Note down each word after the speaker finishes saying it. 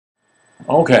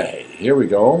Okay, here we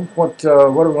go. What are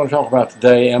we going to talk about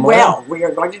today, Emily? Well, we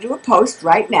are going to do a post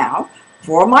right now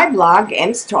for my blog,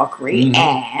 M's Talkery, Hmm.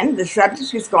 and the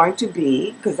subject is going to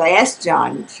be, because I asked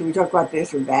John, should we talk about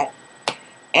this or that?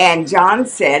 And John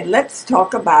said, let's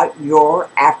talk about your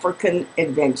African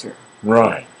adventure.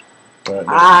 Right.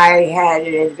 I had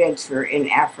an adventure in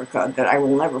Africa that I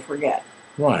will never forget.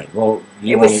 Right. Well,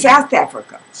 It was South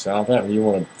Africa. South Africa. You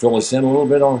want to fill us in a little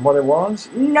bit on what it was?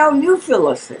 No, you fill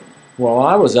us in. Well,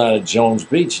 I was out at Jones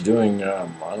Beach doing I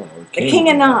don't know, The King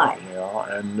and I.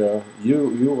 and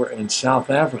you were in South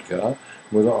Africa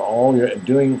with all your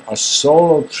doing a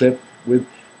solo trip with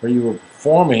where you were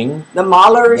performing The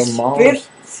Mahler's the Mahler's Fifth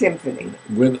Symphony.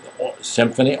 with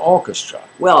symphony orchestra.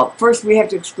 Well, first we have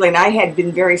to explain, I had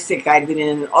been very sick. I'd been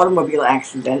in an automobile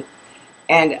accident,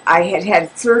 and I had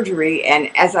had surgery, and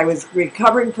as I was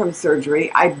recovering from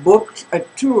surgery, I booked a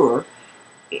tour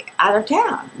out of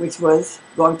town, which was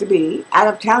going to be out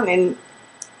of town in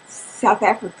South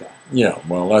Africa. Yeah,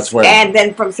 well, that's where And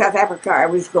then from South Africa, I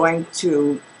was going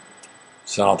to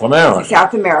South America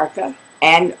South America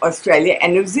and Australia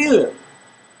and New Zealand.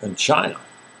 and China.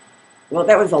 Well,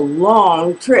 that was a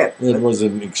long trip. It was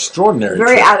an extraordinary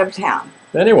Very trip. out of town.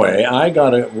 Anyway,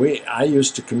 I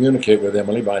used to communicate with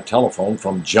Emily by telephone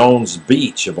from Jones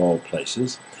Beach, of all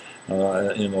places, in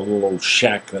a little old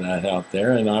shack that I had out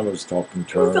there, and I was talking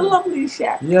to It was her. a lovely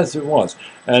shack. Yes, it was.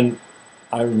 And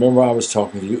I remember I was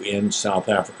talking to you in South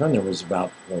Africa, and there was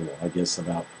about, well, I guess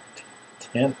about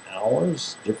 10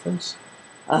 hours difference.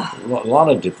 A lot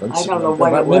of difference. I don't know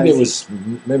what it Maybe was.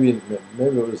 maybe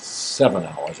it was 7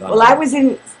 hours. Well, I was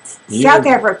in You- South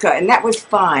Africa, and that was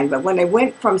fine. But when I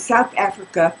went from South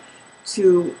Africa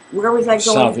to, where was I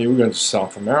going? You were going to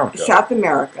South America. South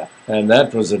America. And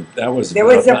that was There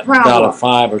was a about problem. a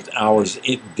 5 hours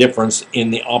difference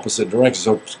in the opposite direction.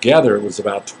 So together it was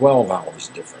about 12 hours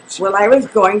difference. Well, I was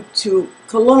going to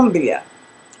Colombia,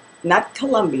 not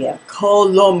Colombia,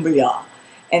 Colombia.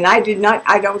 And I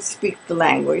don't speak the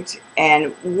language.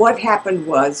 And what happened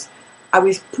was I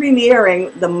was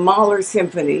premiering the Mahler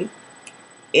Symphony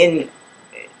in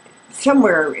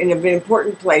somewhere in an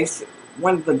important place,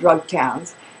 one of the drug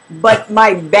towns, but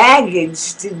my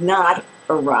baggage did not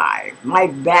arrive. My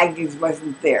baggage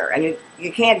wasn't there. And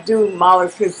you can't do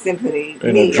Mahler's Fifth Symphony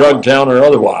In a drug town or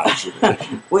otherwise.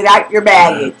 without your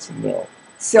baggage. No.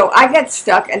 So I got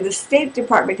stuck, and the State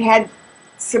Department had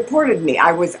supported me.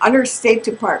 I was under State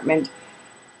Department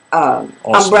umbrella,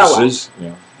 Auspices.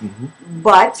 Yeah. Hmm.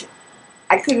 but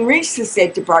I couldn't reach the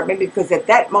State Department because at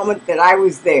that moment that I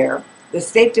was there, the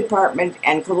State Department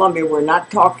and Colombia were not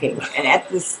talking. And at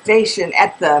the station,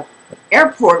 at the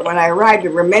airport, when I arrived,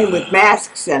 there were men with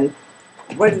masks and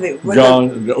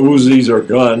Uzis or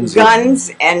guns.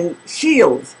 guns and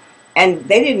shields. And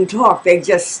they didn't talk. They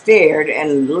just stared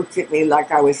and looked at me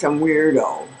like I was some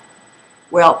weirdo.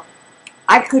 Well,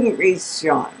 I couldn't reach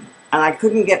John, and I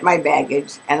couldn't get my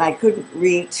baggage, and I couldn't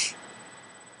reach.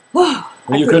 Well,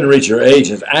 you couldn't reach your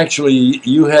agent. Actually,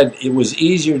 it was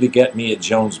easier to get me at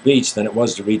Jones Beach than it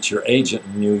was to reach your agent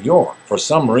in New York for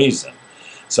some reason.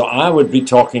 So I would be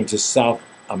talking to South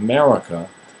America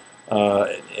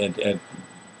at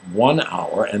 1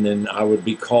 hour, and then I would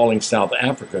be calling South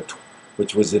Africa,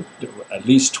 which was at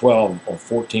least 12 or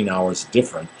 14 hours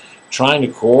different, trying to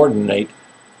coordinate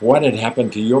what had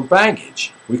happened to your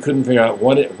baggage. We couldn't figure out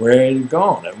where it had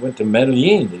gone. It went to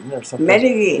Medellin, didn't it, or something?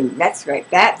 Medellin, that's right.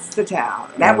 That's the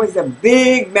town. That was a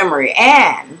big memory.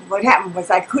 And what happened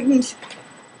was I couldn't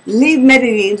leave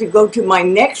Medellin to go to my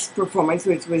next performance,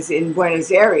 which was in Buenos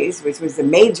Aires, which was a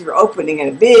major opening and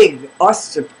a big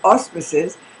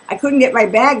auspices. I couldn't get my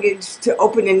baggage to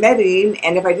open in Medellin,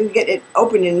 and if I didn't get it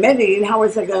open in Medellin, how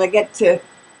was I going to get to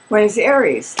Buenos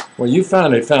Aires? Well, you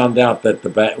finally found out that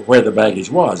where the baggage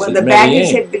was. Well, the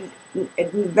baggage had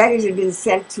been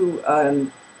sent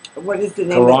to what is the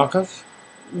name? Caracas?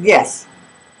 Yes,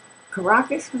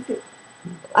 Caracas was it?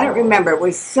 I don't remember. It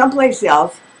was someplace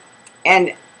else,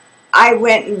 and I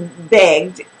went and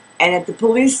begged. And at the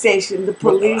police station, the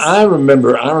police. I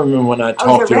remember when I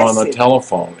talked to you on the arrested.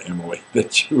 telephone, Emily,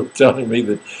 that you were telling me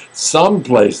that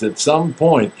someplace at some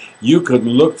point you could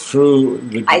look through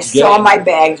the I gate. saw my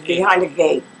bags behind a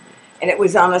gate, and it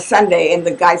was on a Sunday, and the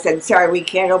guy said, sorry, we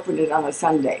can't open it on a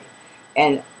Sunday.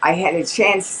 And I had a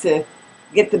chance to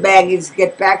get the baggage,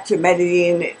 get back to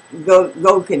Medellin,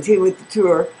 go continue with the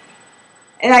tour.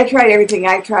 And I tried everything.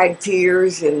 I tried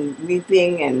tears and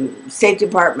weeping and State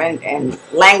Department and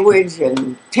language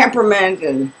and temperament,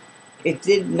 and it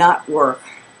did not work.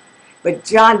 But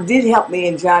John did help me,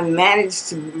 and John managed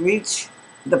to reach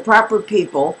the proper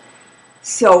people.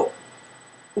 So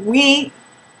we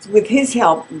with his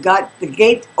help, got the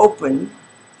gate open,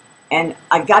 and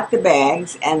I got the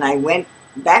bags, and I went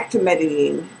back to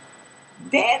Medellin,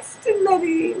 danced in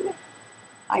Medellin.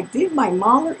 I did my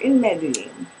Mahler in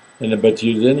Medellin. But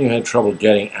then you had trouble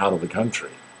getting out of the country.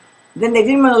 Then they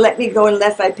didn't want to let me go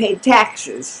unless I paid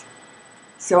taxes.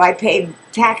 So I paid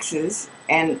taxes,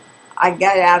 and I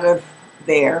got out of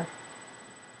there.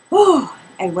 Oh,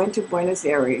 and went to Buenos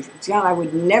Aires. John, I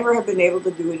would never have been able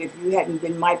to do it if you hadn't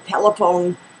been my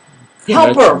telephone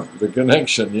helper. The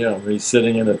connection, yeah. Me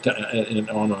sitting in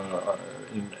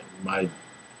my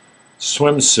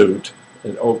swimsuit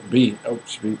at Oak Beach,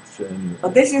 and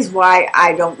Well, this is why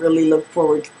I don't really look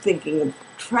forward to thinking of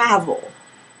travel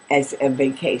as a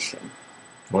vacation.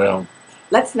 well,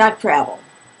 Let's not travel.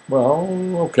 well,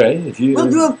 okay. If you We'll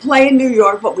do a play in New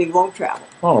York, but we won't travel.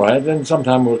 all right, then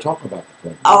sometime we'll talk about the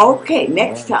play. Okay,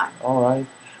 next time. All right.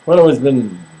 Well, it has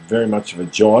been very much of a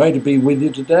joy to be with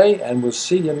you today, and we'll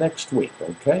see you next week.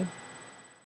 Okay.